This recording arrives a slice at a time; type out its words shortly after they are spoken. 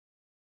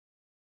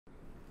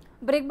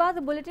Break બાદ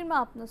બુલેટિનમાં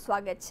આપનું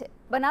સ્વાગત છે।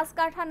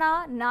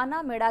 બનાસકાંઠાના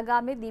નાના મેડા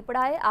ગામે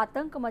દીપડાએ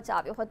આતંક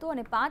મચાવ્યો હતો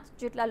અને 5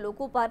 જેટલા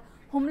લોકો પર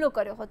હુમલો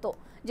કર્યો હતો,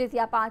 જેથી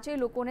આ 5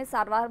 લોકોને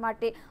સારવાર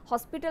માટે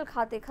હોસ્પિટલ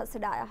ખાતે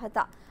ખસેડાયા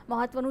હતા।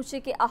 મહત્વનું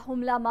છે કે આ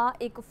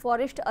હુમલામાં એક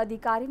ફોરેસ્ટ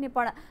અધિકારીને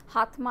પણ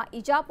હાથમાં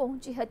ઈજા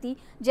પહોંચી હતી।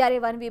 જ્યારે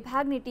વન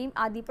વિભાગની ટીમ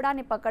આ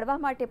દીપડાને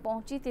પકડવા માટે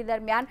પહોંચી તે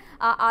દરમિયાન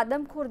આ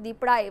આદમખોર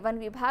દીપડાએ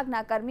વન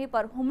વિભાગના કર્મી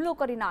પર હુમલો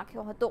કરી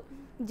નાખ્યો હતો,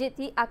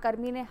 જેથી આ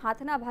કર્મીને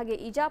હાથના ભાગે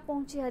ઈજા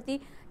પહોંચી હતી,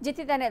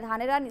 જેથી તેને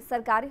ધાનેરાની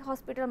સરકારી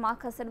હોસ્પિટલમાં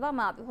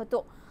ખસેડવામાં આવ્યો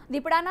હતો।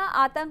 દીપડાના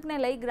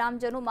આતંકને લઈ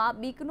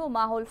ગ્રામજનોમાં બીકનો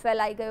માહોલ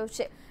ફેલાઈ ગયો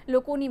છે।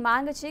 લોકોની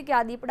માંગ છે કે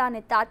આ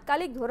દીપડાને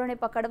તાત્કાલિક ધોરણે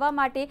પકડવા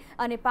માટે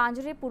અને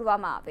પાંજરે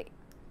પૂરવામાં આવે।